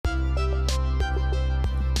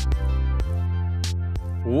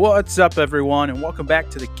What's up, everyone, and welcome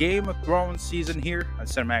back to the Game of Thrones season here on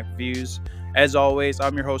Cinematic Reviews. As always,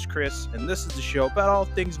 I'm your host, Chris, and this is the show about all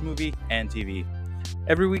things movie and TV.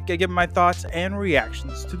 Every week, I give my thoughts and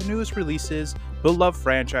reactions to the newest releases, beloved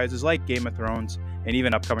franchises like Game of Thrones, and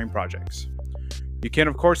even upcoming projects. You can,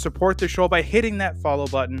 of course, support the show by hitting that follow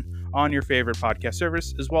button on your favorite podcast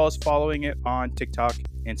service, as well as following it on TikTok,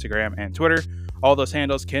 Instagram, and Twitter. All those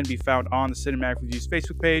handles can be found on the Cinematic Reviews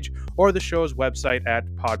Facebook page or the show's website at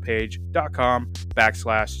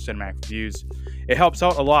podpage.com/Cinematic Reviews. It helps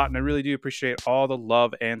out a lot, and I really do appreciate all the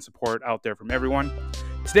love and support out there from everyone.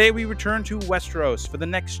 Today, we return to Westeros for the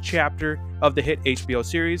next chapter of the hit HBO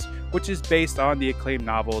series, which is based on the acclaimed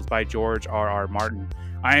novels by George R.R. Martin.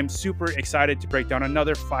 I am super excited to break down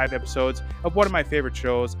another 5 episodes of one of my favorite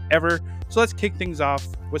shows ever, so let's kick things off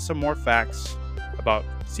with some more facts about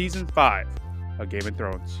Season 5 of Game of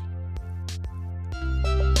Thrones.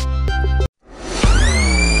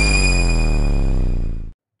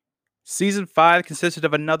 Season 5 consisted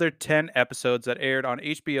of another 10 episodes that aired on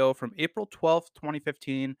HBO from April 12th,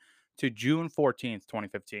 2015 to June 14th,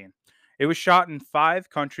 2015. It was shot in 5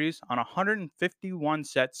 countries on 151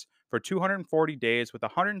 sets for 240 days with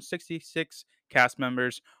 166 cast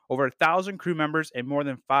members, over 1,000 crew members, and more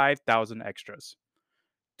than 5,000 extras.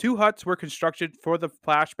 2 huts were constructed for the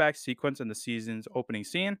flashback sequence in the season's opening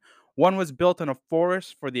scene. One was built in a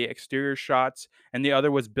forest for the exterior shots, and the other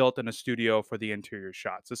was built in a studio for the interior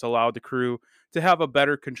shots. This allowed the crew to have a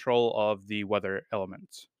better control of the weather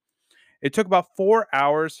elements. It took about 4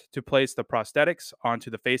 hours to place the prosthetics onto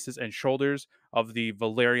the faces and shoulders of the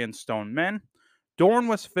Valyrian stone men. Dorne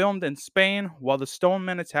was filmed in Spain, while the Stone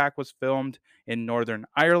Men attack was filmed in Northern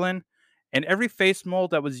Ireland. And every face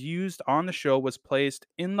mold that was used on the show was placed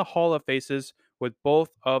in the Hall of Faces, with both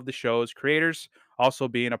of the show's creators also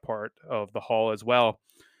being a part of the hall as well.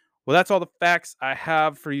 Well, that's all the facts I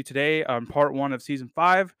have for you today on part 1 of season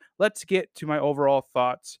 5. Let's get to my overall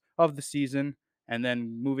thoughts of the season and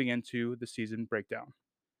then moving into the season breakdown.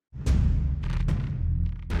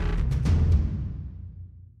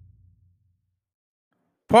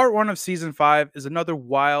 Part 1 of season 5 is another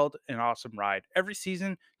wild and awesome ride. Every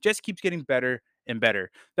season just keeps getting better and better.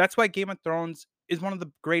 That's why Game of Thrones is one of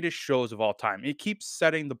the greatest shows of all time. It keeps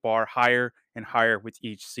setting the bar higher and higher with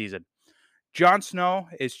each season. Jon Snow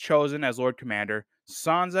is chosen as Lord Commander.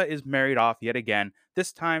 Sansa is married off yet again,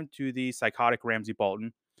 this time to the psychotic Ramsay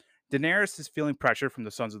Bolton. Daenerys is feeling pressure from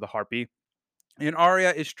the Sons of the Harpy, and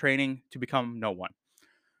Arya is training to become no one.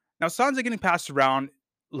 Now, Sansa getting passed around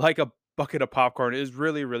like a bucket of popcorn is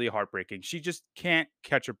really, really heartbreaking. She just can't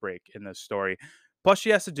catch a break in this story. Plus, she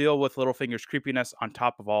has to deal with Littlefinger's creepiness on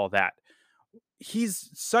top of all that. He's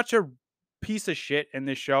such a piece of shit in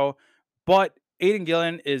this show, but Aidan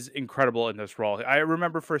Gillen is incredible in this role. I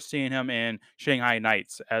remember first seeing him in Shanghai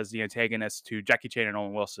Nights as the antagonist to Jackie Chan and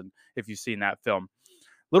Owen Wilson, if you've seen that film.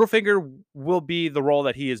 Littlefinger will be the role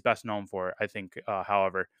that he is best known for, I think,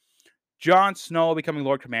 however. Jon Snow becoming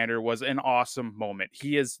Lord Commander was an awesome moment.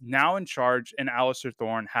 He is now in charge, and Alliser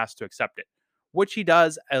Thorne has to accept it, which he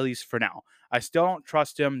does, at least for now. I still don't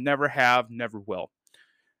trust him, never have, never will.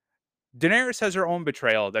 Daenerys has her own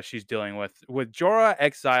betrayal that she's dealing with. With Jorah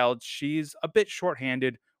exiled, she's a bit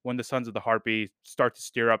short-handed when the Sons of the Harpy start to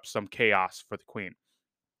stir up some chaos for the Queen.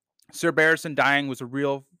 Sir Barristan dying was a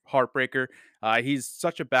real heartbreaker. He's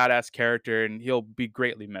such a badass character, and he'll be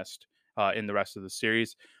greatly missed in the rest of the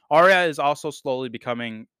series. Arya is also slowly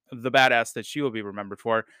becoming the badass that she will be remembered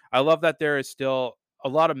for. I love that there is still a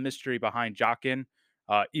lot of mystery behind Jaqen,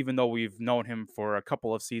 even though we've known him for a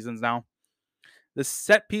couple of seasons now. The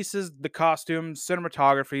set pieces, the costumes,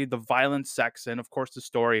 cinematography, the violence, sex, and of course the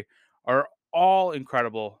story are all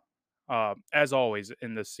incredible, as always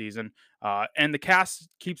in this season. And the cast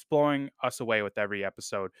keeps blowing us away with every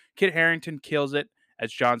episode. Kit Harington kills it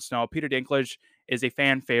as Jon Snow. Peter Dinklage is a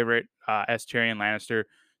fan favorite as Tyrion Lannister.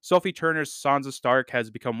 Sophie Turner's Sansa Stark has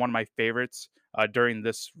become one of my favorites during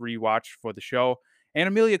this rewatch for the show. And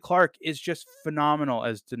Emilia Clarke is just phenomenal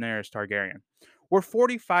as Daenerys Targaryen. We're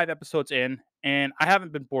 45 episodes in, and I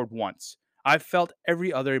haven't been bored once. I've felt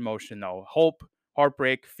every other emotion, though: hope,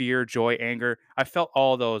 heartbreak, fear, joy, anger. I felt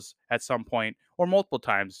all those at some point or multiple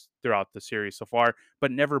times throughout the series so far, but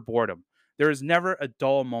never boredom. There is never a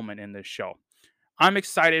dull moment in this show. I'm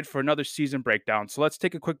excited for another season breakdown, so let's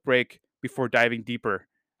take a quick break before diving deeper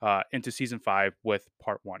into season 5 with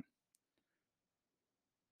part 1.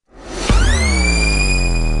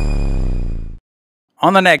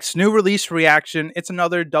 On the next new release reaction, it's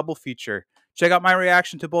another double feature. Check out my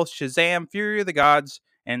reaction to both Shazam! Fury of the Gods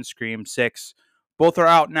and Scream 6. Both are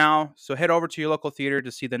out now, so head over to your local theater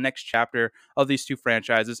to see the next chapter of these two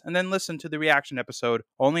franchises and then listen to the reaction episode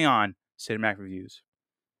only on Cinematic Reviews.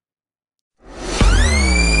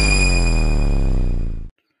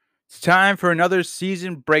 It's time for another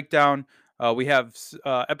season breakdown. We have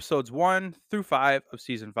episodes 1 through 5 of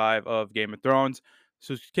season 5 of Game of Thrones.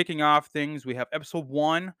 So, kicking off things, we have episode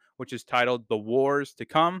 1, which is titled The Wars to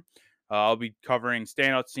Come. I'll be covering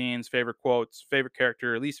standout scenes, favorite quotes, favorite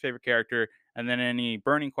character, least favorite character, and then any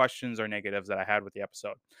burning questions or negatives that I had with the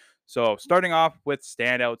episode. So, starting off with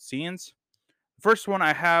standout scenes. The first one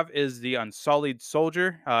I have is the Unsullied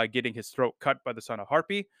Soldier getting his throat cut by the Son of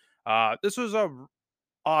Harpy. This was a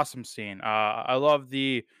awesome scene. I love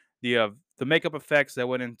the makeup effects that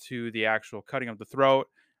went into the actual cutting of the throat.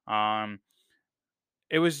 Um,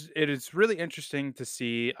 it is really interesting to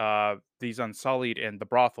see these Unsullied in the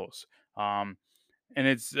brothels. Um, and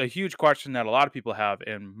it's a huge question that a lot of people have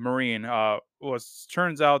in Marine. Was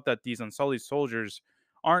turns out that these Unsullied soldiers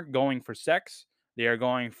aren't going for sex; they are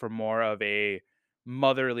going for more of a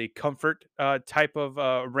motherly comfort type of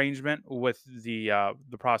arrangement with the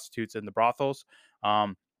prostitutes in the brothels.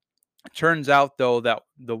 Um, Turns out though that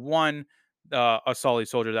the one Unsullied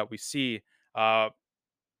soldier that we see uh,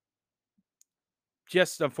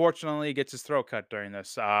 just unfortunately gets his throat cut during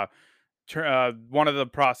this. One of the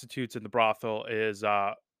prostitutes in the brothel is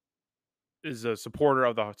a supporter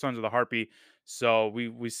of the Sons of the Harpy. So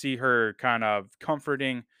we see her kind of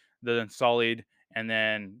comforting the Unsullied, and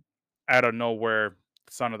then out of nowhere,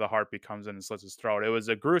 Son of the Harpy comes in and slits his throat. It was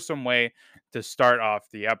a gruesome way to start off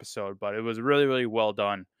the episode, but it was really well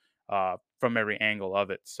done from every angle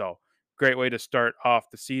of it. So great way to start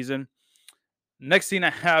off the season. Next scene I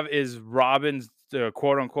have is Robin's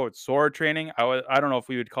quote unquote sword training. I don't know if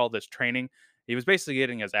we would call this training. He was basically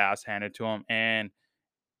getting his ass handed to him, and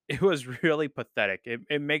it was really pathetic.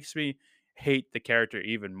 It makes me hate the character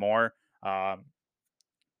even more. Um,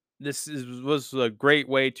 was a great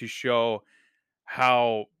way to show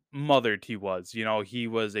how mothered he was. You know, he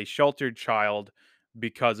was a sheltered child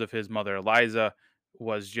because of his mother Eliza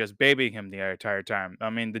was just babying him the entire time. I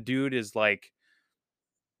mean, the dude is like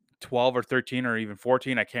 12 or 13 or even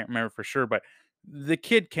 14, I can't remember for sure, but the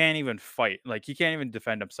kid can't even fight. Like he can't even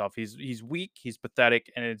defend himself. He's weak, he's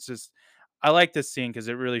pathetic, and it's just I like this scene because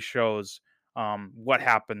it really shows what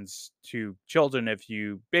happens to children if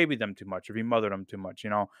you baby them too much, if you mother them too much, you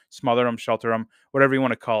know, smother them, shelter them, whatever you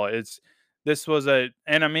want to call it. It's this was a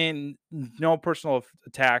and I mean no personal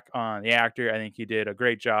attack on the actor. I think he did a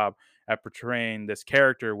great job at portraying this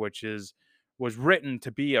character, which is was written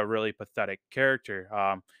to be a really pathetic character.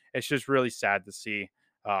 It's just really sad to see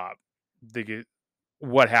uh, the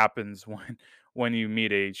what happens when you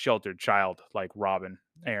meet a sheltered child like Robin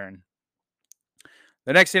Aaron.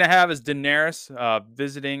 The next thing I have is Daenerys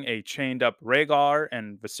visiting a chained up Rhaegar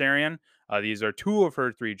and Viserion. These are two of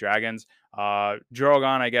her three dragons.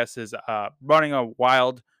 Drogon, I guess, is running a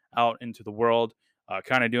wild out into the world,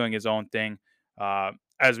 kind of doing his own thing.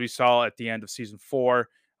 As we saw at the end of season 4,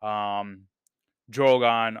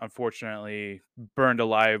 Drogon unfortunately burned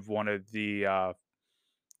alive one of the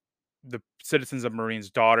citizens of Marine's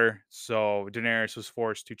daughter. So Daenerys was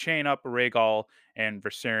forced to chain up Rhaegal and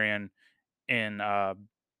Viserion in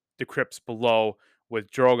the crypts below,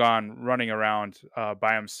 with Drogon running around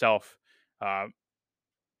by himself. Uh,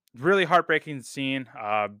 Really heartbreaking scene.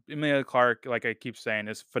 Emilia Clarke, like I keep saying,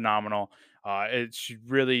 is phenomenal. She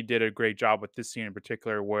really did a great job with this scene in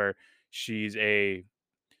particular, where she's a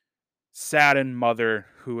saddened mother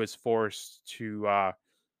who is forced to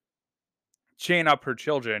chain up her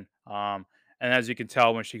children. And as you can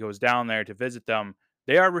tell, when she goes down there to visit them,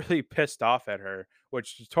 they are really pissed off at her,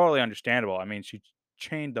 which is totally understandable. I mean, she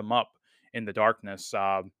chained them up in the darkness.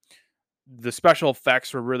 The special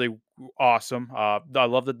effects were really awesome. I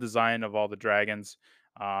love the design of all the dragons.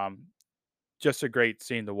 Um, just a great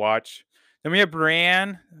scene to watch. Then we have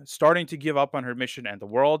Brienne starting to give up on her mission and the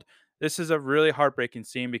world. This is a really heartbreaking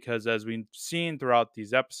scene because, as we've seen throughout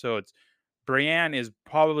these episodes, Brienne is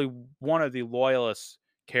probably one of the loyalist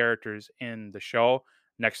characters in the show,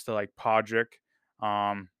 next to like Podrick.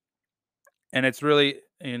 Um, and it's really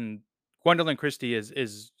in Gwendolyn Christie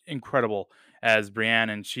is incredible as Brienne,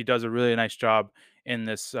 and she does a really nice job in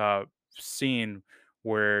this scene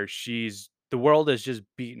where she's the world is just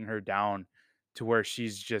beating her down to where she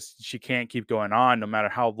can't keep going on no matter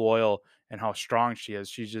how loyal and how strong she is.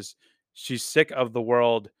 She's sick of the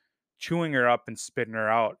world chewing her up and spitting her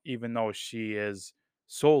out, even though she is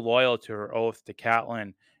so loyal to her oath to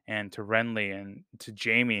Catelyn and to Renly and to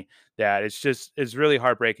Jamie that it's really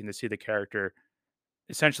heartbreaking to see the character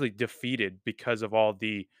essentially defeated because of all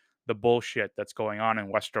the bullshit that's going on in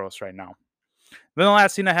Westeros right now. Then the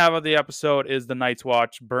last scene I have of the episode is the Night's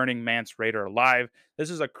Watch burning Mance Raider alive. This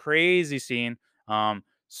is a crazy scene.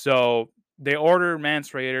 So they order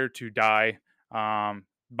Mance Raider to die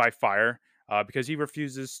by fire because he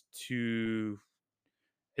refuses to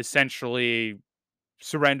essentially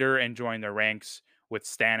surrender and join their ranks with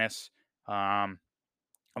Stannis. Um,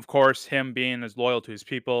 of course, him being as loyal to his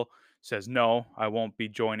people says, "No, I won't be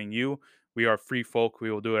joining you. We are free folk. We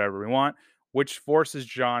will do whatever we want," which forces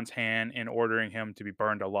John's hand in ordering him to be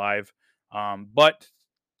burned alive. But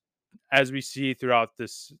as we see throughout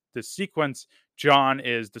this sequence, John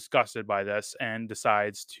is disgusted by this and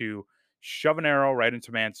decides to shove an arrow right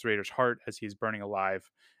into Mance Raider's heart as he's burning alive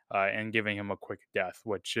and giving him a quick death,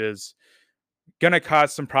 which is going to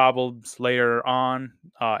cause some problems later on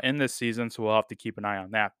in this season. So we'll have to keep an eye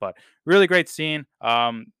on that. But really great scene.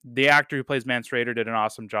 The actor who plays Mance Raider did an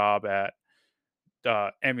awesome job at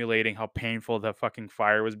emulating how painful the fucking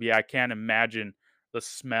fire was. Be I can't imagine the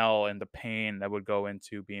smell and the pain that would go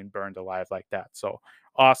into being burned alive like that. So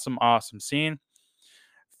awesome, awesome scene.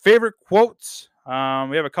 Favorite quotes? We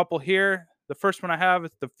have a couple here. The first one I have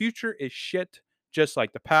is, "The future is shit, just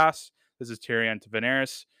like the past." This is Tyrion to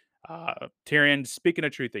Daenerys. Tyrion speaking the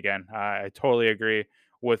truth again. I totally agree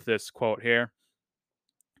with this quote here.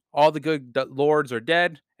 "All the good lords are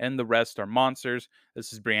dead, and the rest are monsters."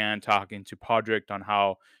 This is Brienne talking to Podrick on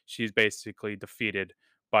how she's basically defeated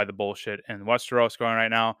by the bullshit in Westeros going right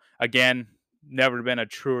now. Again, never been a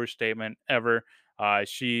truer statement ever.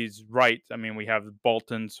 She's right. I mean, we have the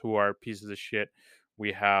Boltons who are pieces of shit.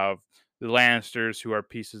 We have the Lannisters who are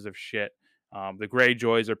pieces of shit. The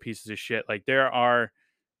Greyjoys are pieces of shit. Like, there are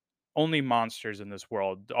only monsters in this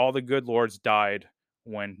world. All the good lords died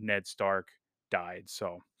when Ned Stark died.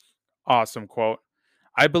 So awesome quote.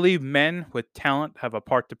 "I believe men with talent have a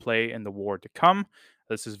part to play in the war to come."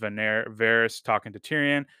 This is Varys talking to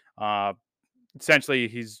Tyrion. Uh, Essentially,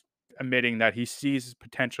 he's admitting that he sees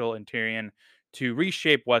potential in Tyrion to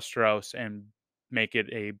reshape Westeros and make it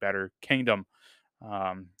a better kingdom.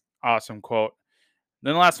 Um, awesome quote.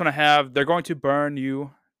 Then the last one I have, "They're going to burn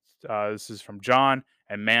you." This is from John,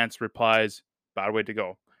 and Mance replies, "Bad way to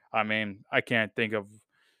go." I mean, I can't think of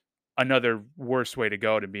another worse way to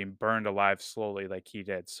go than being burned alive slowly like he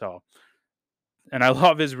did. So, and I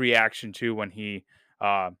love his reaction too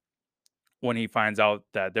uh when he finds out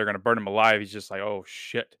that they're gonna burn him alive. He's just like, "Oh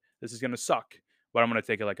shit, this is gonna suck," but I'm gonna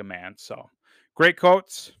take it like a man. So, great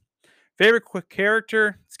quotes. Favorite quick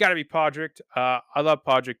character? It's got to be Podrick. I love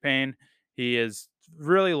Podrick Payne. He is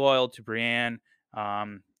really loyal to Brienne.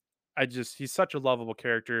 Um, he's such a lovable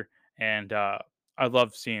character, and I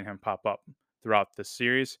love seeing him pop up throughout this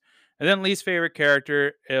series. And then least favorite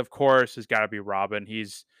character, of course, has got to be Robin.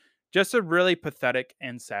 He's just a really pathetic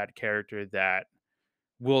and sad character that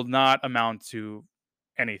will not amount to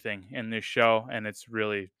anything in this show, and it's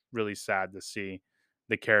really, really sad to see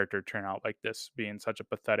the character turn out like this, being such a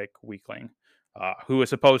pathetic weakling, who is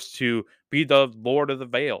supposed to be the Lord of the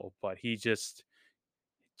Vale, but he just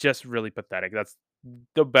really pathetic. That's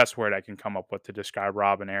the best word I can come up with to describe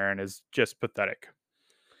Robin Aaron is just pathetic.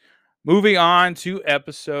 Moving on to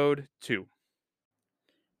episode 2.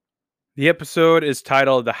 The episode is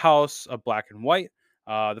titled "The House of Black and White."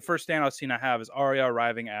 The first standout scene I have is Arya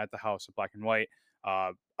arriving at the House of Black and White.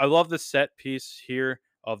 I love the set piece here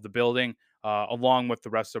of the building, along with the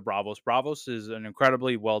rest of Bravos. Bravos is an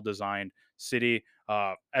incredibly well designed city.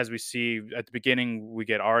 As we see at the beginning, we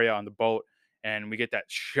get Arya on the boat, and we get that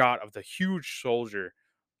shot of the huge soldier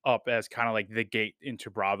up as kind of like the gate into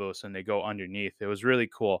Bravos, and they go underneath. It was really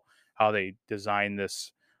cool how they designed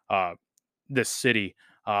uh, this city.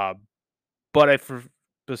 Uh, but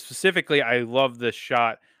but specifically, I love this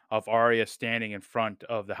shot of Arya standing in front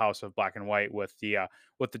of the House of Black and White with the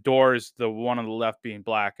doors, the one on the left being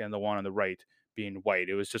black and the one on the right being white.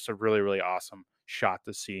 It was just a really, really awesome shot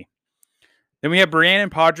to see. Then we have Brienne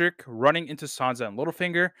and Podrick running into Sansa and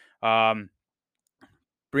Littlefinger. Um,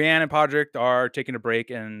 Brienne and Podrick are taking a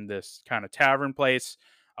break in this kind of tavern place.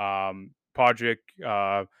 Podrick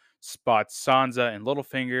spots Sansa and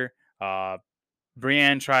Littlefinger. Uh,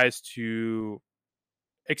 Brienne tries to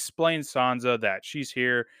explains Sansa that she's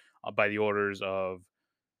here by the orders of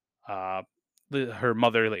uh, her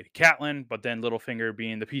mother, Lady Catelyn. But then Littlefinger,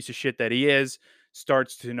 being the piece of shit that he is,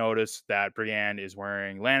 starts to notice that Brienne is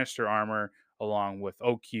wearing Lannister armor along with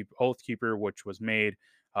Oathkeeper, which was made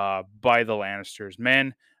by the Lannisters'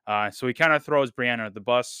 men. So he kind of throws Brienne under the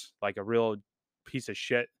bus like a real piece of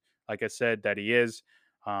shit, like I said, that he is.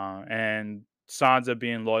 And Sansa,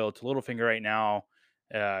 being loyal to Littlefinger right now,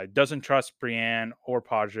 doesn't trust Brienne or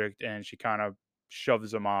Podrick, and she kind of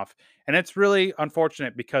shoves him off. And it's really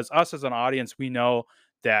unfortunate because us as an audience, we know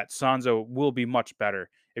that Sansa will be much better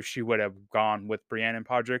if she would have gone with Brienne and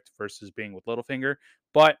Podrick versus being with Littlefinger.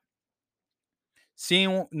 But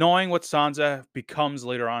knowing what Sansa becomes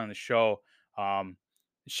later on in the show, um,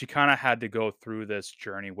 she kind of had to go through this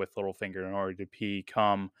journey with Littlefinger in order to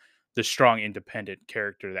become the strong, independent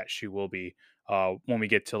character that she will be when we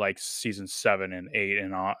get to like season 7 and 8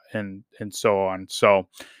 and so on. So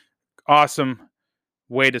awesome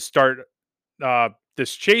way to start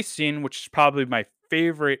this chase scene, which is probably my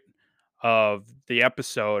favorite of the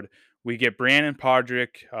episode. We get Bran and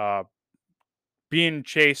Podrick being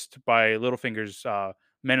chased by Littlefinger's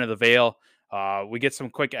men of the Vale. We get some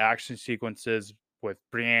quick action sequences with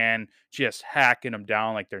Brienne just hacking them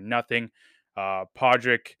down like they're nothing.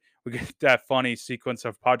 Podrick, we get that funny sequence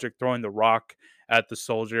of Podrick throwing the rock at the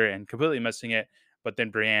soldier and completely missing it, but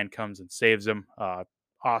then Brienne comes and saves him.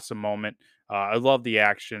 Awesome moment. I love the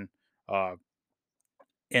action uh,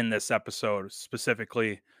 in this episode,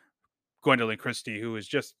 specifically Gwendolyn Christie, who is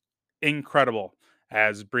just incredible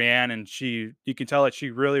as Brienne, and you can tell that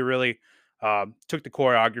she really, really took the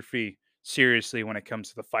choreography seriously when it comes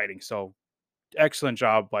to the fighting. So excellent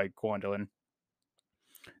job by Gwendolyn.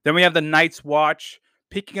 Then we have the Night's Watch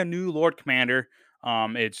picking a new Lord Commander.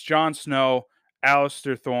 It's Jon Snow,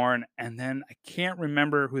 Alistair Thorne, and then I can't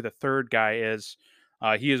remember who the third guy is.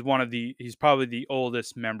 He's probably the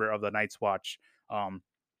oldest member of the Night's Watch. Um,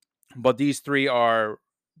 but these three are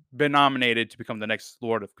been nominated to become the next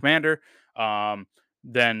Lord of Commander. Um,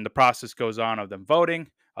 then the process goes on of them voting,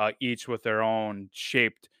 each with their own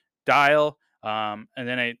shaped dial, and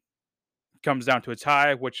then it comes down to a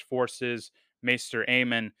tie, which forces Maester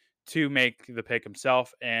Aemon to make the pick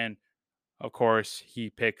himself, and of course he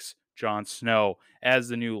picks Jon Snow as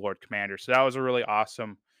the new Lord Commander. So that was a really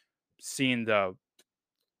awesome scene to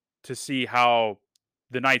see how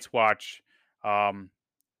the Night's Watch um,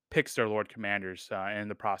 picks their Lord Commanders in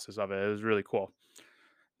the process of it. It was really cool.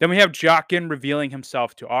 Then we have Jaqen revealing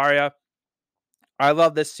himself to Arya. I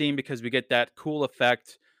love this scene because we get that cool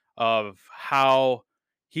effect of how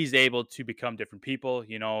he's able to become different people.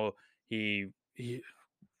 You know, he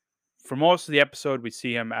for most of the episode we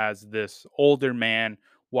see him as this older man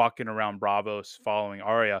walking around Bravos following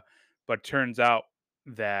Arya, but turns out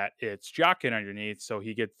that it's Jaqen underneath, so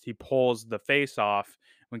he pulls the face off.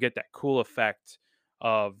 We get that cool effect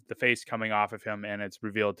of the face coming off of him, and it's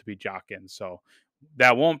revealed to be Jaqen. So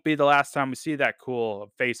that won't be the last time we see that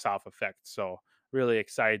cool face off effect. So really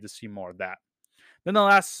excited to see more of that. Then the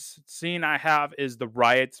last scene I have is the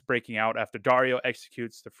riots breaking out after Dario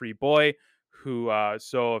executes the free boy. Who,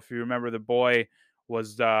 so if you remember, the boy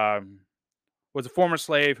was was a former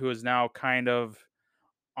slave who is now kind of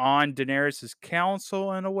on Daenerys's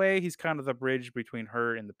council in a way. He's kind of the bridge between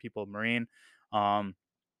her and the people of Marine. Um,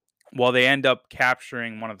 well, they end up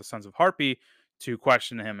capturing one of the sons of Harpy to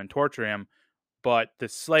question him and torture him. But the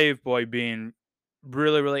slave boy, being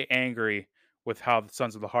really, really angry with how the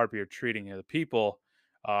Sons of the Harpy are treating the people,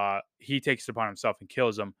 he takes it upon himself and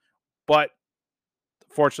kills them. But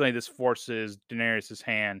fortunately, this forces Daenerys'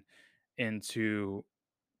 hand into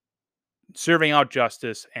serving out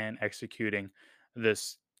justice and executing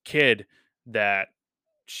this kid that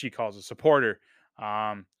she calls a supporter.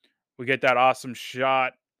 Um, we get that awesome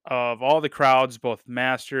shot of all the crowds, both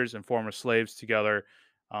masters and former slaves, together.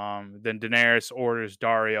 Then Daenerys orders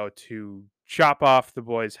Dario to chop off the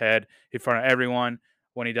boy's head in front of everyone.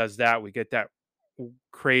 When he does that, we get that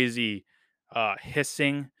crazy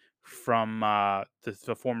hissing from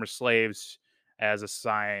the former slaves as a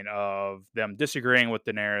sign of them disagreeing with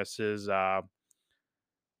Daenerys's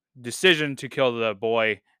decision to kill the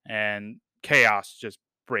boy, and chaos just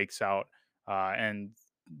breaks out. And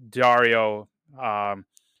Dario,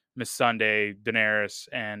 Miss Sunday, Daenerys,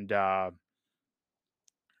 and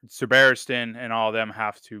Sir Barristan, and all of them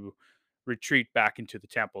have to retreat back into the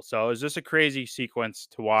temple. So it's just a crazy sequence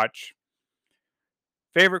to watch.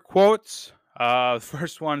 Favorite quotes? The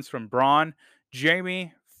first one's from Braun.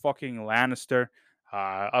 Jamie fucking Lannister.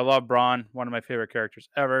 I love Braun, one of my favorite characters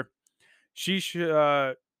ever. She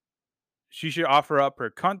should she should offer up her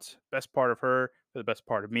cunt, best part of her, for the best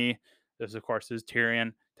part of me. This, of course, is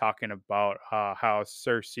Tyrion talking about how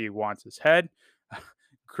Cersei wants his head.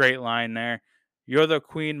 Great line there. You're the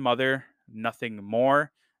queen mother, nothing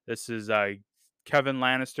more. This is Kevin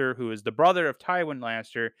Lannister, who is the brother of Tywin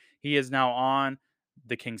Lannister. He is now on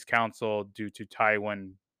the King's Council due to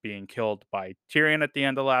Tywin being killed by Tyrion at the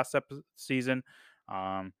end of last season.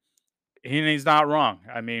 Um, he's not wrong.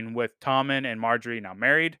 I mean, with Tommen and Marjorie now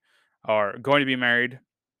married, or going to be married,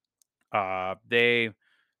 they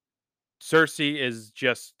Cersei is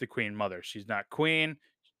just the queen mother. She's not queen.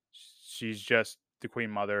 She's just the queen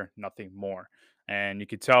mother, nothing more. and you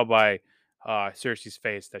could tell by Cersei's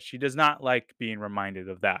face that she does not like being reminded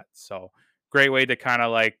of that. So great way to kind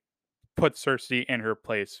of like put Cersei in her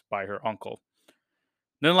place by her uncle.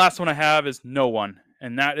 Then the last one I have is No One,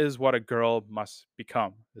 and that is what a girl must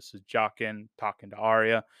become. This is Jaqen talking to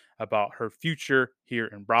Arya about her future here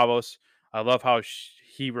in Bravos. I love how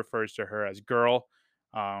he refers to her as girl.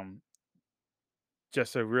 Um,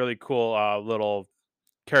 just a really cool little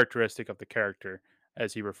characteristic of the character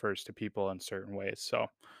as he refers to people in certain ways. So,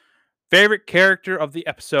 favorite character of the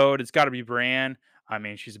episode, it's got to be Bran. I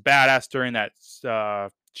mean, she's a badass during that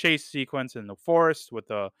chase sequence in the forest with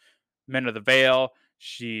the Men of the Vale.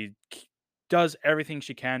 Does everything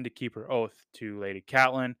she can to keep her oath to Lady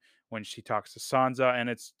Catelyn when she talks to Sansa, and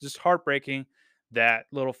it's just heartbreaking that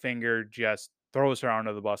Littlefinger just throws her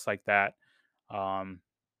under the bus like that. Um,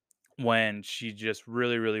 when she just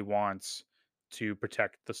really, really wants to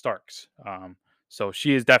protect the Starks. So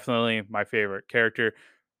she is definitely my favorite character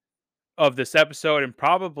of this episode and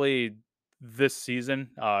probably this season.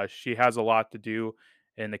 She has a lot to do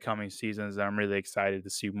in the coming seasons, and I'm really excited to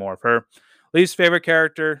see more of her. Least favorite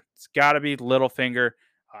character, it's got to be Littlefinger.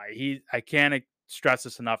 I can't stress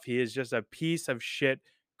this enough. He is just a piece of shit,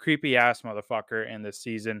 creepy ass motherfucker in this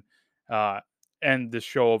season, uh, and the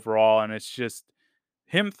show overall. And it's just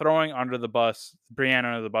him throwing under the bus, Brienne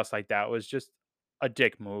under the bus like that was just a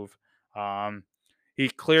dick move. Um, he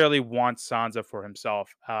clearly wants Sansa for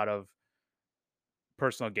himself out of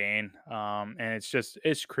personal gain. And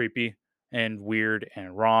it's creepy and weird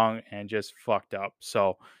and wrong and just fucked up.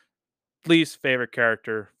 So least favorite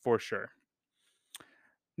character for sure.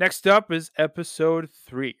 Next up is episode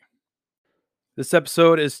 3. This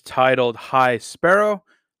episode is titled High Sparrow.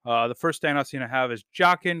 The first thing I've seen I have is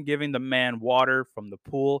Jaqen giving the man water from the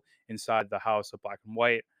pool inside the house of Black and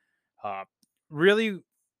White. Uh, really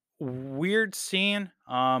weird scene.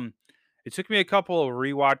 It took me a couple of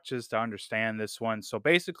rewatches to understand this one. So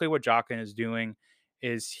basically, what Jaqen is doing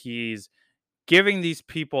is he's giving these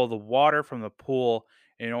people the water from the pool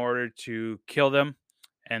in order to kill them,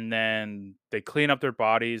 and then they clean up their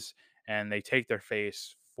bodies and they take their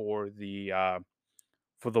face for the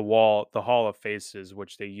wall, the Hall of Faces,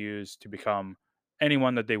 which they use to become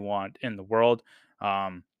anyone that they want in the world.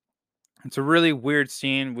 Um, it's a really weird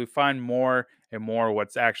scene. We find more and more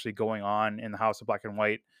what's actually going on in the House of Black and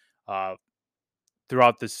White uh,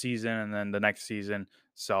 throughout this season and then the next season.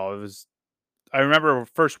 So it was. I remember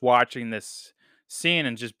first watching this scene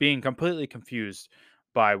and just being completely confused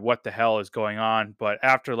by what the hell is going on. But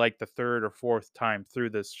after like the third or fourth time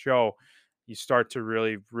through this show, you start to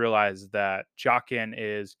really realize that Jaqen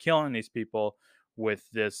is killing these people with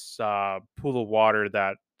this pool of water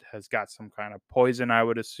that has got some kind of poison, I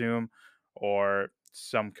would assume, or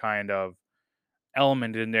some kind of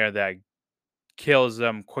element in there that kills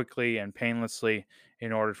them quickly and painlessly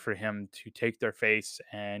in order for him to take their face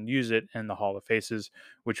and use it in the Hall of Faces,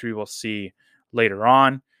 which we will see later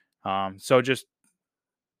on. So, just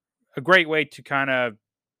a great way to kind of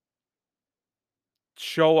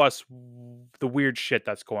show us the weird shit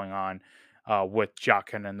that's going on with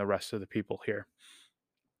Jaqen and the rest of the people here.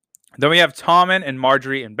 Then we have Tommen and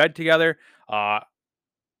Marjorie in bed together. Uh,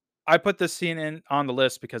 I put this scene in on the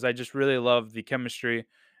list because I just really love the chemistry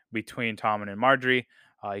between Tommen and Marjorie.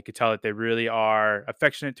 You could tell that they really are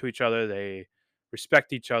affectionate to each other. They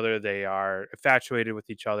respect each other. They are infatuated with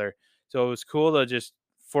each other. So it was cool to just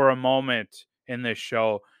for a moment in this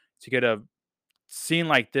show to get a scene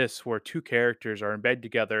like this where two characters are in bed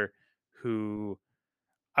together who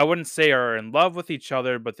I wouldn't say are in love with each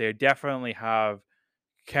other, but they definitely have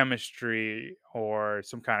chemistry or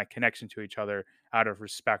some kind of connection to each other out of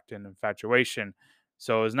respect and infatuation.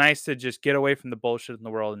 So it was nice to just get away from the bullshit in the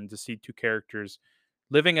world and to see two characters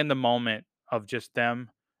living in the moment of just them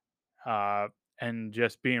uh, and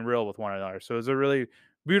just being real with one another. So it was a really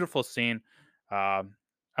beautiful scene. I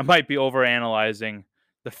might be over analyzing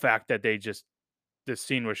the fact that this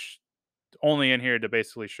scene was only in here to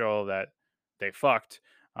basically show that they fucked.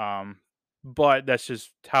 Um, but that's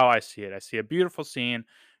just how I see it. I see a beautiful scene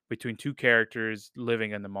between two characters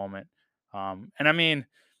living in the moment. And I mean,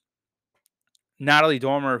 Natalie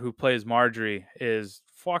Dormer, who plays Marjorie, is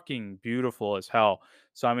fucking beautiful as hell.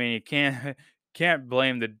 So I mean, you can't can't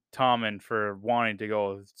blame the Tommen for wanting to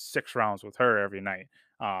go 6 rounds with her every night.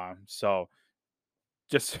 So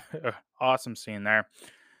just awesome scene there.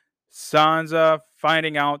 Sansa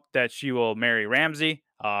finding out that she will marry Ramsay.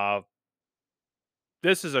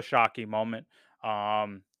 This is a shocking moment.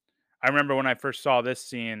 Um, I remember when I first saw this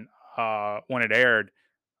scene when it aired,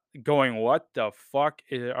 going, "What the fuck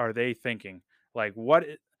are they thinking? Like,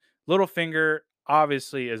 Littlefinger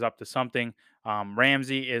obviously is up to something.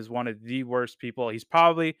 Ramsey is one of the worst people. He's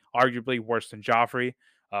probably arguably worse than Joffrey,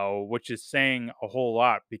 which is saying a whole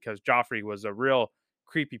lot because Joffrey was a real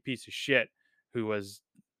creepy piece of shit who was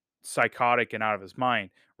psychotic and out of his mind.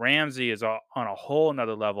 Ramsey is on a whole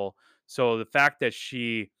nother level. So the fact that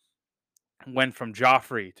she went from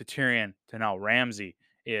Joffrey to Tyrion to now Ramsey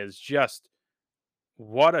is just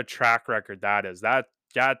what a track record that is. That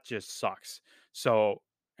just sucks. So,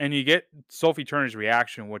 and you get Sophie Turner's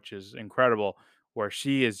reaction, which is incredible, where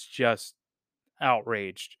she is just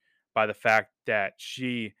outraged by the fact that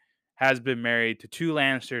she has been married to two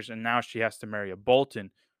Lannisters and now she has to marry a Bolton,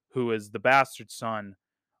 who is the bastard son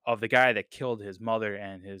of the guy that killed his mother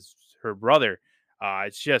and his her brother.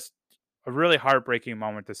 It's just a really heartbreaking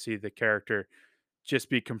moment to see the character just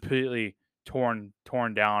be completely torn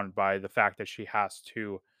down by the fact that she has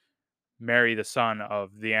to marry the son of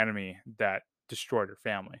the enemy that destroyed her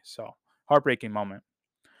family. So heartbreaking moment.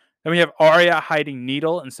 Then we have Arya hiding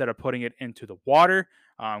Needle instead of putting it into the water.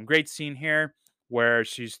 Great scene here where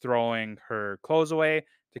she's throwing her clothes away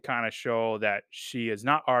to kind of show that she is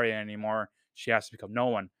not Arya anymore. She has to become no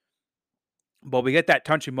one. But we get that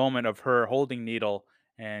touching moment of her holding Needle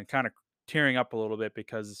and kind of tearing up a little bit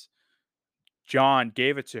because John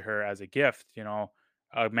gave it to her as a gift.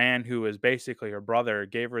 A man who is basically her brother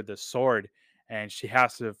gave her this sword, and she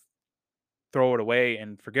has to throw it away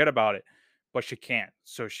and forget about it, but she can't.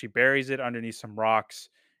 So she buries it underneath some rocks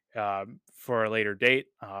for a later date.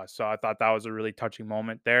 So I thought that was a really touching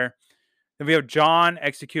moment there. Then we have John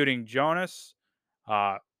executing Jonas.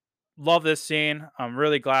 Uh, love this scene. I'm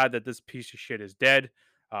really glad that this piece of shit is dead.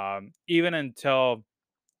 Even until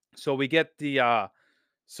so we get the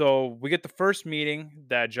first meeting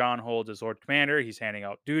that John holds as Lord Commander. He's handing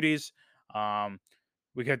out duties. Um,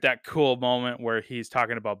 we get that cool moment where he's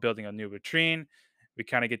talking about building a new latrine. We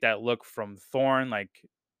kind of get that look from Thorne, like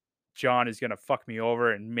John is gonna fuck me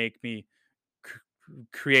over and make me c-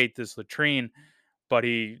 create this latrine. But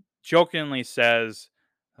he jokingly says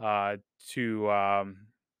uh, to um,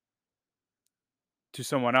 to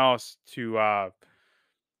someone else to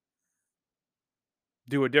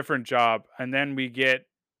do a different job, and then we get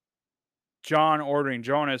John ordering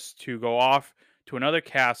Jonas to go off to another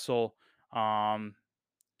castle, um,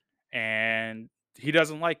 and he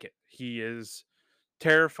doesn't like it. He is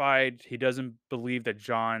terrified. He doesn't believe that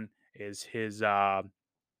John is his Lord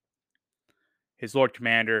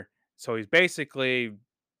Commander. So he's basically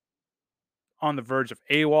on the verge of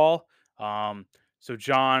AWOL. Um, so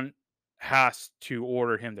John has to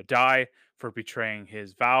order him to die for betraying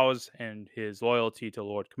his vows and his loyalty to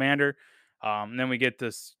Lord Commander. And then we get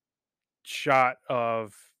this shot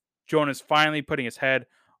of Jonas finally putting his head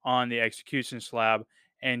on the execution slab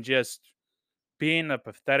and just being the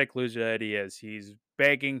pathetic loser that he is. He's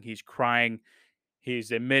begging, he's crying,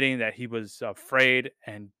 he's admitting that he was afraid,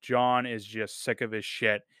 and John is just sick of his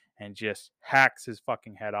shit and just hacks his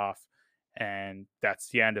fucking head off. And that's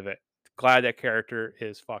the end of it. Glad that character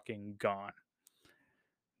is fucking gone.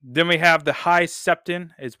 Then we have the High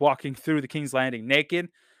Septon is walking through the King's Landing naked.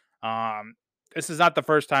 Um, this is not the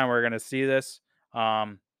first time we're going to see this.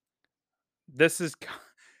 Um, this is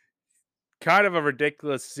kind of a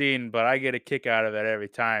ridiculous scene, but I get a kick out of it every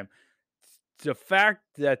time. The fact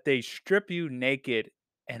that they strip you naked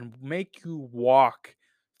and make you walk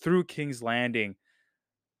through King's Landing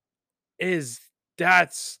is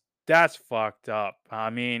that's fucked up. I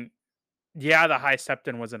mean, yeah, the High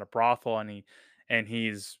Septon was in a brothel and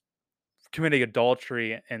he's committing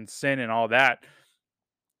adultery and sin and all that,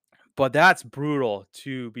 but that's brutal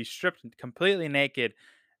to be stripped completely naked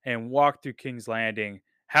and walk through King's Landing,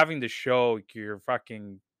 having to show your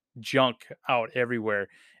fucking junk out everywhere.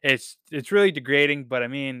 It's really degrading, but I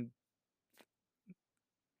mean,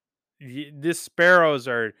 these sparrows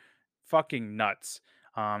are fucking nuts.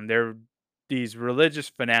 They're these religious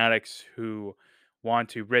fanatics who want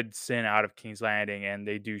to rid sin out of King's Landing, and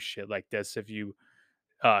they do shit like this if you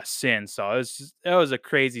sin. So it was a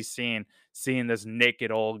crazy scene seeing this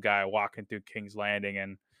naked old guy walking through King's Landing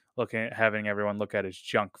and having everyone look at his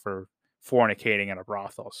junk for fornicating in a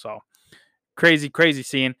brothel. So crazy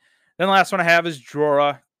scene. Then the last one I have is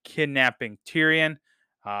Jorah kidnapping Tyrion.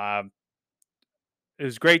 Uh, it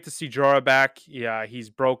was great to see Jorah back. Yeah, he's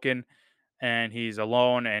broken and he's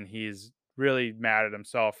alone and he's really mad at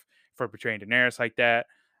himself for betraying Daenerys like that.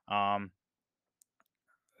 Um,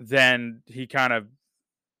 then he kind of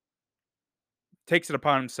takes it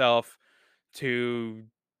upon himself to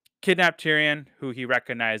kidnap Tyrion, who he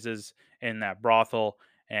recognizes in that brothel,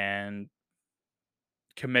 and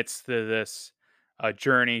commits to this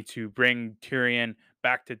journey to bring Tyrion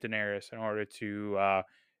back to Daenerys in order to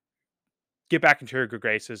get back into her good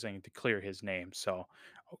graces and to clear his name. So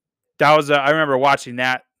that was I remember watching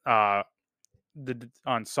that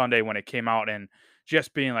on Sunday when it came out and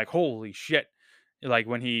just being like, holy shit! Like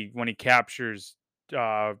when he captures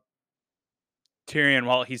uh, Tyrion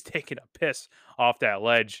while he's taking a piss off that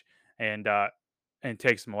ledge and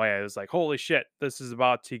takes him away. It was like, holy shit, this is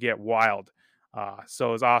about to get wild. So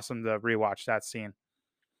it was awesome to rewatch that scene.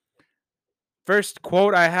 First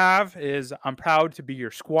quote I have is, "I'm proud to be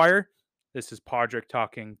your squire." This is Podrick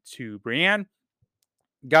talking to Brienne.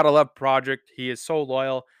 Gotta love Podrick. He is so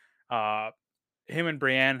loyal. Uh, Him and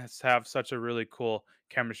Brienne have such a really cool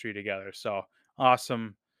chemistry together. So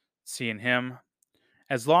awesome seeing him.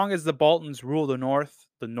 As long as the Boltons rule the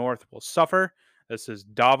North will suffer. This is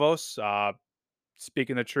Davos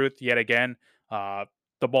speaking the truth yet again. Uh,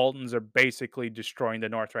 the Boltons are basically destroying the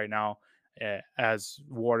North right now as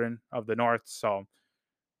Warden of the North. So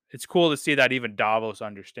it's cool to see that even Davos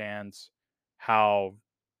understands how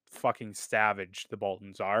fucking savage the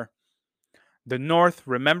Boltons are. The North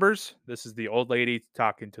remembers. This is the old lady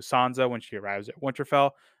talking to Sansa when she arrives at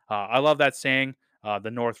Winterfell. I love that saying.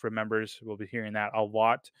 The North remembers. We'll be hearing that a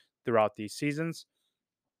lot throughout these seasons.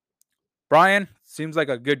 Brian seems like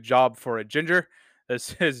a good job for a ginger.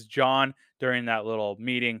 This is John during that little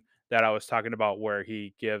meeting that I was talking about, where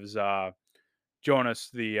he gives Jonas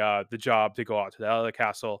the job to go out to the other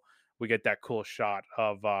castle. We get that cool shot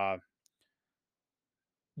of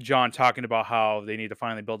John talking about how they need to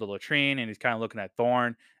finally build a latrine, and he's kind of looking at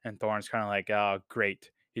Thorne, and Thorne's kind of like, "Oh, great,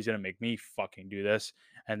 he's gonna make me fucking do this."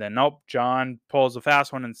 And then nope, John pulls a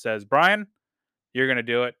fast one and says, "Brian, you're gonna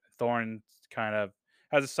do it." Thorne kind of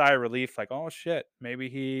has a sigh of relief, like, "Oh shit, maybe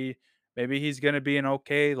he's gonna be an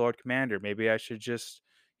okay Lord Commander. Maybe I should just,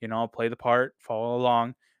 play the part, follow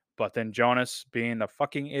along." But then Jonas, being a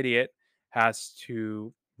fucking idiot, has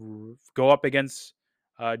to go up against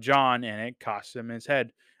John, and it costs him his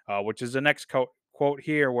head, which is the next quote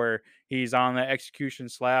here, where he's on the execution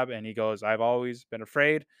slab and he goes, "I've always been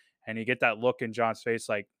afraid," and you get that look in John's face,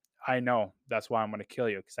 like, I know that's why I'm going to kill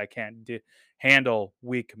you, because I can't handle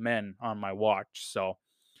weak men on my watch. So,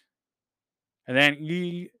 and then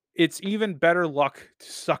it's even better luck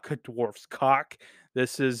to suck a dwarf's cock.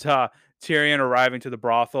 This is Tyrion arriving to the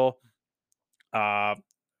brothel. Uh,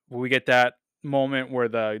 we get that moment where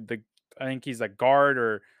the I think he's a guard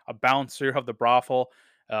or a bouncer of the brothel.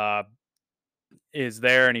 Uh, is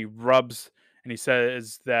there, and he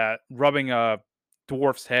says that rubbing a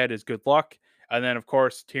dwarf's head is good luck. And then of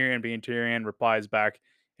course Tyrion, being Tyrion, replies back,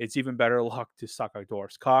 "It's even better luck to suck a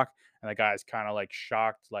dwarf's cock." And the guy's kind of like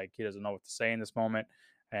shocked, like he doesn't know what to say in this moment,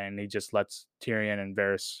 and he just lets Tyrion and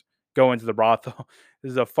Varys go into the brothel.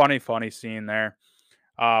 This is a funny scene there,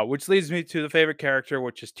 which leads me to the favorite character,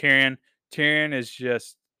 which is Tyrion. Tyrion is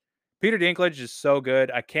just Peter Dinklage is so good.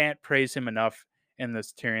 I can't praise him enough in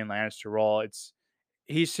this Tyrion Lannister role.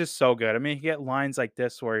 He's just so good. I mean, he get lines like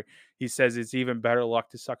this where he says it's even better luck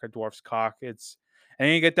to suck a dwarf's cock. And then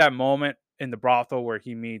you get that moment in the brothel where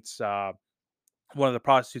he meets one of the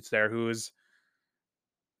prostitutes there, who is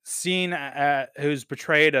who's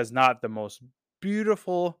portrayed as not the most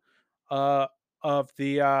beautiful uh, of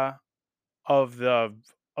the uh, of the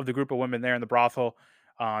of the group of women there in the brothel.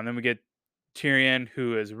 And then we get Tyrion,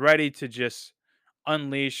 who is ready to just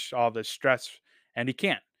unleash all the stress, and he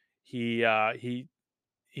can't. He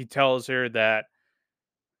tells her that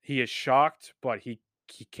he is shocked, but he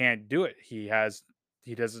can't do it. He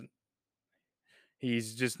doesn't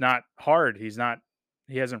he's just not hard. He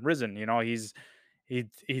hasn't risen,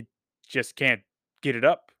 he just can't get it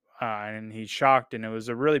up. And he's shocked, and it was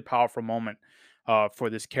a really powerful moment for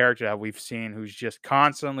this character that we've seen, who's just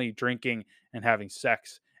constantly drinking and having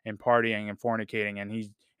sex and partying and fornicating, and he's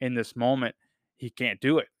in this moment he can't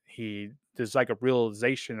do it. There's like a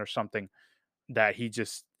realization or something that he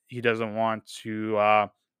doesn't want to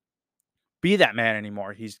be that man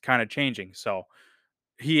anymore. He's kind of changing. So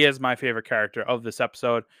he is my favorite character of this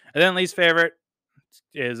episode. And then least favorite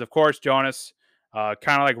is, of course, Jonas. Kind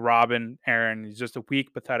of like Robin, Aaron. He's just a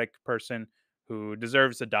weak, pathetic person who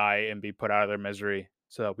deserves to die and be put out of their misery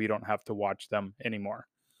so that we don't have to watch them anymore.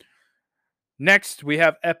 Next, we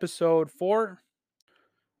have episode 4.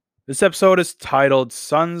 This episode is titled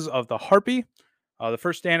Sons of the Harpy. The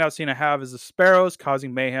first standout scene I have is the sparrows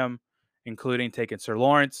causing mayhem, including taking Sir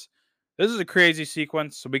Lawrence. This is a crazy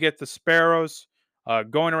sequence. So we get the sparrows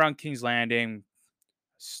going around King's Landing,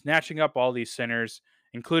 snatching up all these sinners,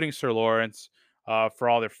 including Sir Lawrence, for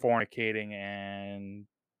all their fornicating and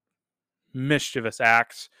mischievous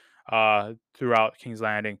acts throughout King's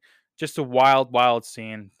Landing. Just a wild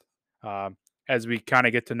scene uh, as we kind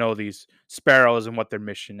of get to know these sparrows and what their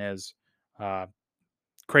mission is. Uh,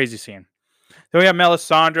 Crazy scene. Then we have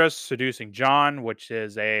Melisandre seducing John, which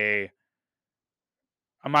is I'm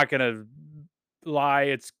not gonna lie,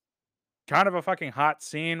 it's kind of a fucking hot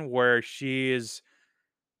scene where she's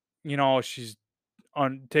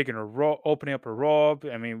on taking her opening up her robe.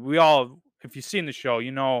 I mean, we all, if you've seen the show,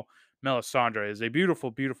 Melisandre is a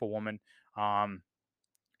beautiful, beautiful woman. Um,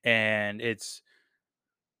 and it's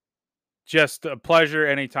just a pleasure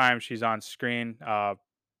anytime she's on screen.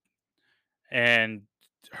 And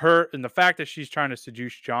her and the fact that she's trying to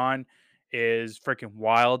seduce John is freaking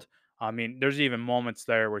wild. I mean, there's even moments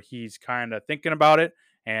there where he's kind of thinking about it,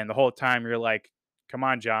 and the whole time you're like, "Come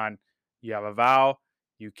on, John, you have a vow.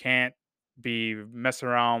 You can't be messing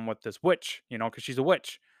around with this witch, because she's a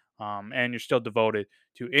witch, and you're still devoted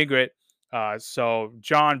to Ygritte." So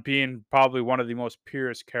John, being probably one of the most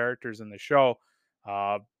purest characters in the show,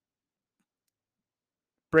 uh,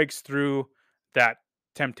 breaks through that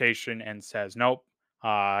temptation and says, "Nope,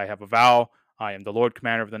 I have a vow. I am the Lord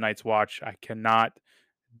Commander of the Night's Watch. I cannot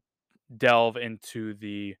delve into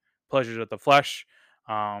the pleasures of the flesh,"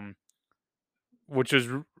 um, which is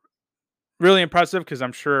really impressive because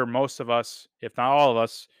I'm sure most of us, if not all of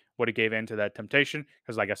us, would have gave in to that temptation.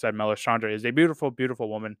 Because, like I said, Melisandre is a beautiful, beautiful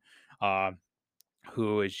woman uh,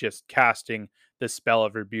 who is just casting this spell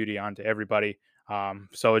of her beauty onto everybody.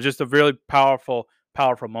 So it's just a really powerful,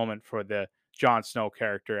 powerful moment for the Jon Snow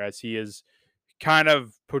character as he is kind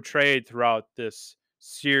of portrayed throughout this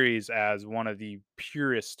series as one of the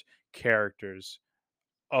purest characters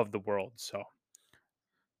of the world. So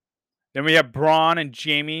then we have Bronn and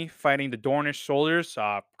Jamie fighting the Dornish soldiers.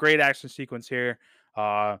 Great action sequence here.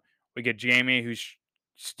 Uh, we get Jamie, who's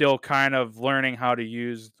still kind of learning how to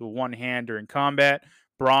use the one hand during combat.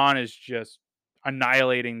 Bronn is just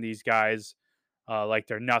annihilating these guys like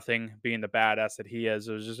they're nothing, being the badass that he is.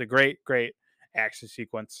 It was just a great, great action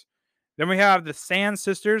sequence. Then we have the Sand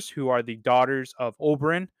Sisters, who are the daughters of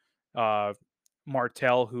Oberyn uh,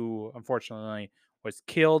 Martell, who unfortunately was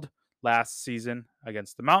killed last season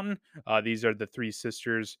against the Mountain. These are the three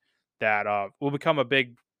sisters that will become a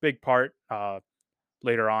big, big part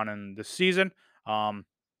later on in the season. Um,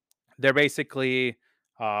 they're basically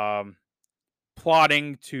um,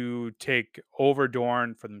 plotting to take over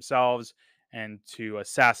Dorne for themselves and to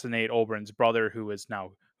assassinate Oberyn's brother, who is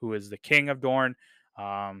the king of Dorne.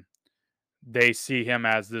 Um, they see him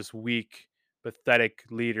as this weak, pathetic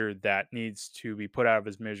leader that needs to be put out of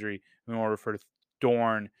his misery in order for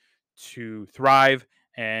Dorne to thrive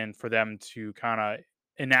and for them to kind of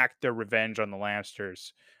enact their revenge on the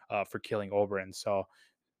Lannisters for killing Oberyn. So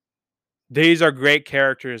these are great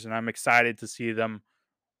characters, and I'm excited to see them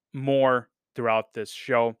more throughout this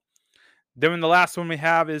show. Then the last one we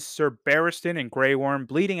have is Sir Barristan and Grey Worm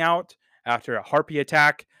bleeding out after a harpy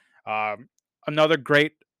attack. Um, Another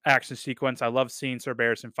great action sequence. I love seeing Sir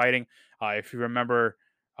Barristan fighting. If you remember,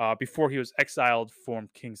 before he was exiled from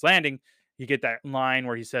King's Landing, you get that line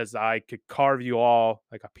where he says, "I could carve you all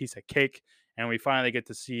like a piece of cake," and we finally get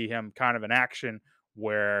to see him kind of in action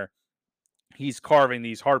where he's carving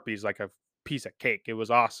these harpies like a piece of cake. It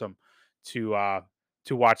was awesome to uh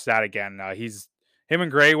to watch that again. He's him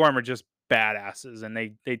and Grey Worm are just badasses, and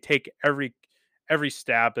they take every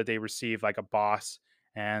stab that they receive like a boss.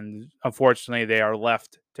 And unfortunately, they are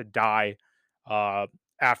left to die uh,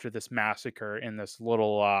 after this massacre in this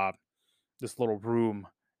little room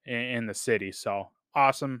in the city. So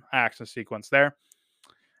awesome action sequence there.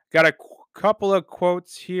 Got a couple of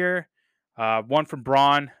quotes here. One from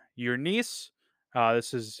Braun, your niece.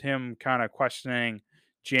 This is him kind of questioning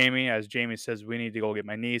Jamie as Jamie says, "We need to go get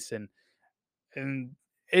my niece," and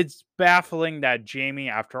it's baffling that Jamie,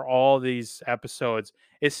 after all these episodes,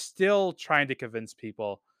 is still trying to convince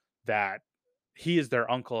people that he is their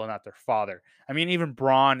uncle and not their father. I mean, even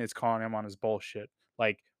Braun is calling him on his bullshit.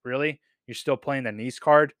 Like, really? You're still playing the niece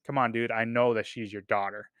card? Come on, dude. I know that she's your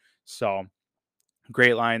daughter. So,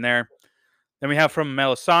 great line there. Then we have from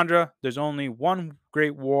Melisandre, there's only one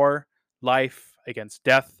great war, life against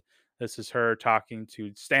death. This is her talking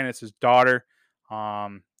to Stannis' daughter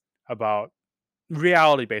about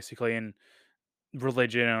reality, basically, and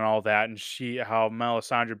religion and all that. And how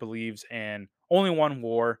Melisandre believes in only one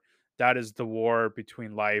war. That is the war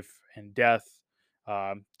between life and death.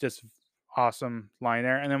 Just awesome line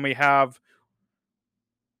there. And then we have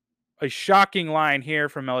a shocking line here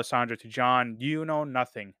from Melisandre to Jon. "You know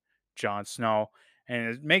nothing, Jon Snow."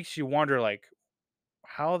 And it makes you wonder, like,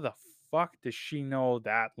 how the fuck does she know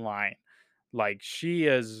that line? Like, she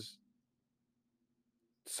is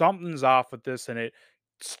something's off with this, and it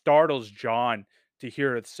startles Jon to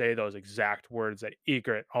hear it say those exact words that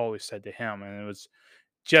Ygritte always said to him. And it was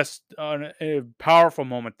just a powerful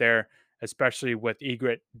moment there especially with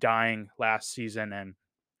Egret dying last season and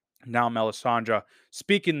now Melisandre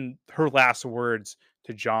speaking her last words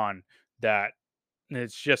to John. That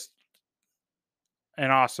it's just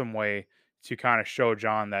an awesome way to kind of show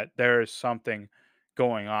John that there is something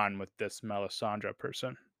going on with this Melisandre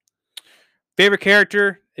person. Favorite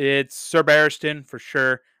character? It's Sir Barristan for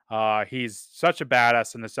sure. He's such a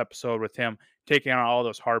badass in this episode with him taking on all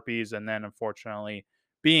those harpies and then unfortunately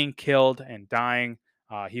being killed and dying.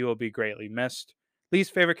 He will be greatly missed.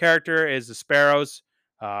 Least favorite character is the Sparrows.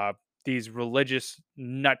 Uh, these religious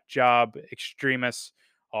nut job extremists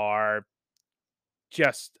are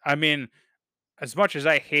just, I mean, as much as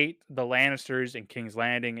I hate the Lannisters and King's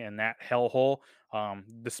Landing and that hellhole,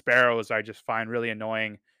 the Sparrows I just find really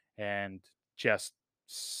annoying and just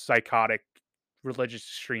psychotic religious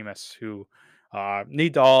extremists who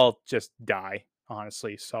need to all just die,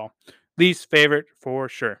 honestly. So, least favorite for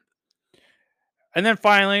sure. And then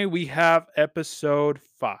finally, we have episode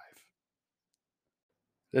 5.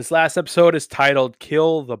 This last episode is titled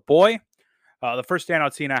Kill the Boy. The first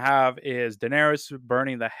standout scene I have is Daenerys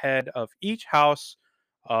burning the head of each house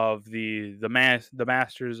of the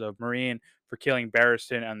masters of Meereen for killing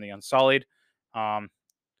Barristan and the Unsullied. Um,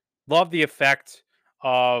 love the effect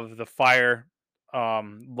of the fire.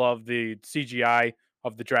 Love the CGI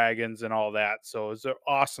of the dragons and all that. So it's an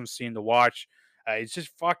awesome scene to watch. It's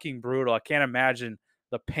just fucking brutal. I can't imagine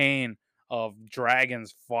the pain of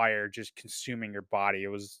dragons' fire just consuming your body. It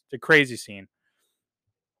was a crazy scene.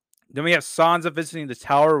 Then we have Sansa visiting the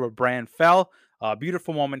tower where Bran fell. A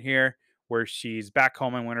beautiful moment here where she's back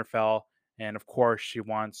home in Winterfell, and of course she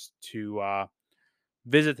wants to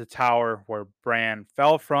visit the tower where Bran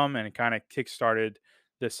fell from, and it kind of kickstarted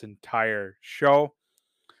this entire show.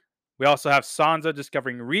 We also have Sansa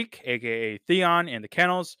discovering Reek, aka Theon, in the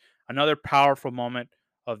kennels. Another powerful moment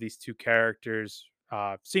of these two characters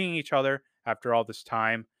seeing each other after all this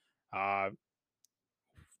time. Uh,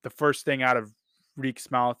 the first thing out of Reek's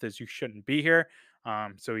mouth is "You shouldn't be here."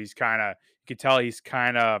 So he's kind of, you can tell he's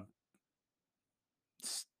kind of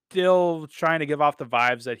still trying to give off the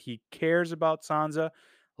vibes that he cares about Sansa,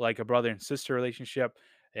 like a brother and sister relationship.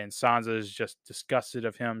 And Sansa is just disgusted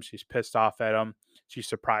of him. She's pissed off at him. She's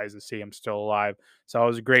surprised to see him still alive. So it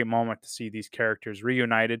was a great moment to see these characters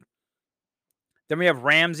reunited. Then we have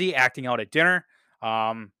Ramsay acting out at dinner.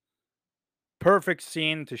 Um, Perfect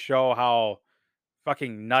scene to show how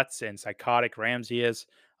fucking nuts and psychotic Ramsay is.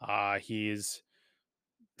 He's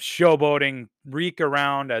showboating Reek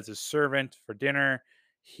around as a servant for dinner.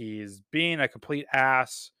 He's being a complete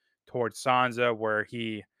ass towards Sansa, where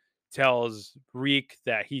he tells Reek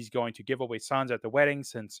that he's going to give away Sansa at the wedding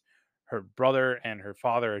since her brother and her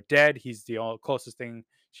father are dead. He's the closest thing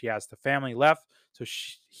she has to family left. So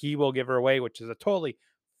he will give her away, which is a totally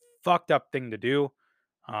fucked up thing to do.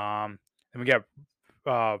 And we get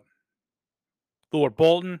uh, Lord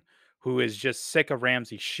Bolton, who is just sick of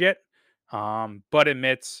Ramsey's shit, but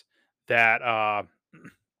admits that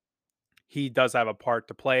he does have a part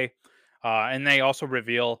to play. And they also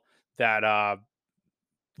reveal that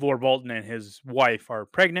Lord Bolton and his wife are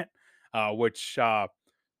pregnant, which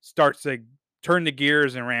starts to turn the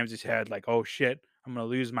gears in Ramsey's head like, oh shit, I'm going to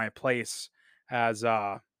lose my place as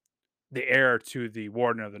the heir to the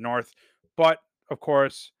Warden of the North. But of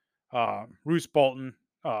course, Roose Bolton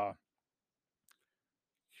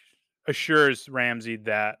assures Ramsey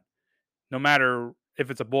that no matter if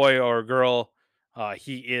it's a boy or a girl,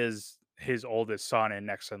 he is his oldest son and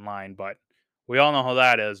next in line. But we all know how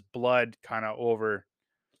that is. Blood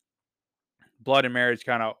and marriage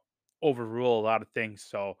kind of overrule a lot of things.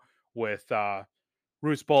 So with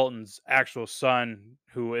Roose Bolton's actual son,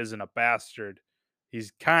 who isn't a bastard,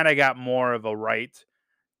 he's kind of got more of a right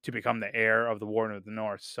to become the heir of the Warden of the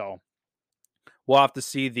North. So we'll have to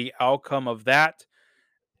see the outcome of that.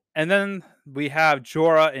 And then we have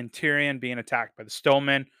Jorah and Tyrion being attacked by the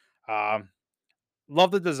Stonemen. Um,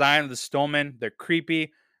 Love the design of the Stonemen. They're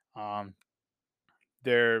creepy. Um,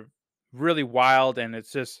 they're really wild, and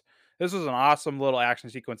it's just, this was an awesome little action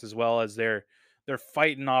sequence as well, as they're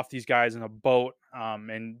fighting off these guys in a boat,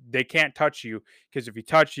 and they can't touch you because if you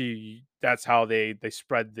touch you, that's how they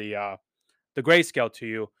spread the grayscale to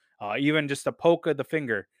you. Even just a poke of the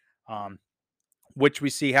finger, um, which we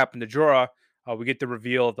see happen to Jorah. We get the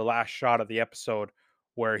reveal of the last shot of the episode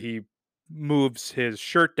where he moves his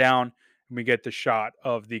shirt down, and we get the shot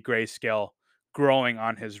of the grayscale growing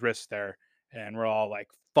on his wrist there. And we're all like,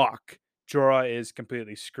 fuck, Jorah is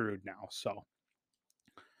completely screwed now. So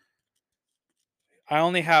I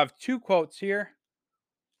only have two quotes here.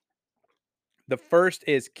 The first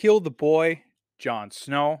is "Kill the boy, Jon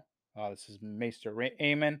Snow." This is Maester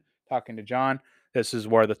Aemon talking to John. This is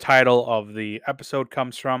where the title of the episode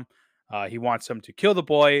comes from. He wants him to kill the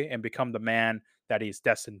boy and become the man that he's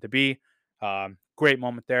destined to be. Great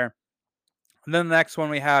moment there. And then the next one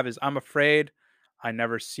we have is I'm Afraid I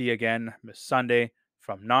Never See Again Miss Sunday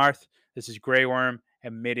from Narth. This is Grey Worm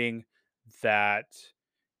admitting that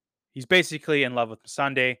he's basically in love with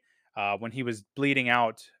Sunday. When he was bleeding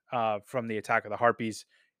out from the attack of the Harpies,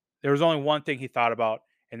 there was only one thing he thought about,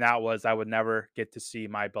 and that was I would never get to see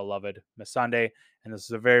my beloved Missandei. And this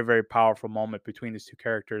is a very, very powerful moment between these two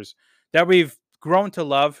characters that we've grown to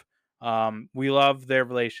love. We love their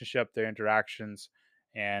relationship, their interactions,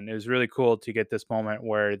 and it was really cool to get this moment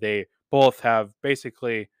where they both have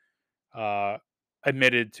basically uh,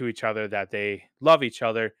 admitted to each other that they love each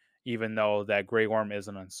other, even though that Grey Worm is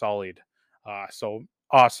an Unsullied. So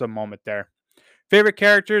awesome moment there. Favorite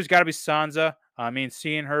characters got to be Sansa. I mean,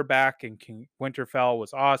 seeing her back in King Winterfell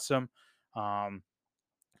was awesome. Um,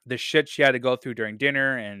 the shit she had to go through during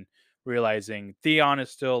dinner and realizing Theon is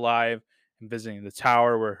still alive and visiting the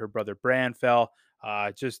tower where her brother Bran fell.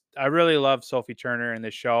 I really love Sophie Turner in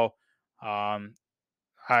this show. Um,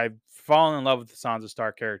 I've fallen in love with the Sansa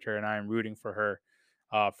Stark character, and I am rooting for her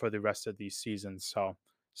for the rest of these seasons. So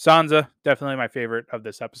Sansa, definitely my favorite of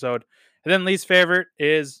this episode. And then least favorite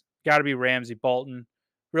is got to be Ramsay Bolton.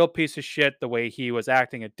 Real piece of shit the way he was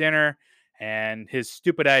acting at dinner and his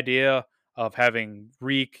stupid idea of having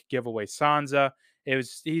Reek give away Sansa.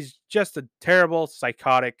 He's just a terrible,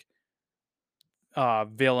 psychotic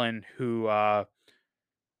villain who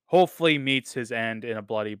hopefully meets his end in a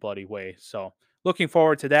bloody, bloody way. So looking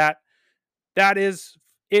forward to that. That is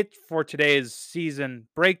it for today's season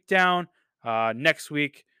breakdown. Next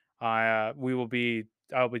week, I'll be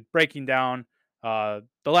breaking down the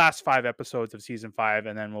last 5 episodes of season 5,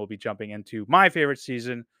 and then we'll be jumping into my favorite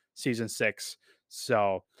season, season 6.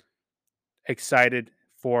 So excited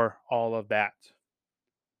for all of that.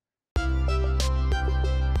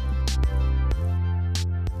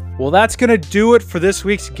 Well, that's going to do it for this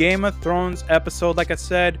week's Game of Thrones episode. Like I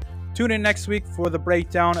said, tune in next week for the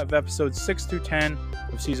breakdown of episodes 6 through 10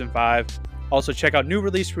 of season 5. Also, check out new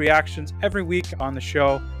release reactions every week on the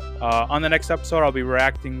show. On the next episode, I'll be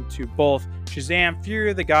reacting to both Shazam!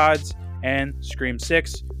 Fury of the Gods and Scream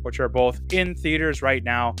 6, which are both in theaters right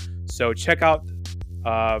now. So check out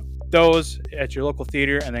those at your local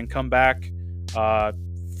theater and then come back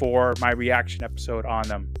for my reaction episode on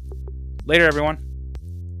them. Later, everyone.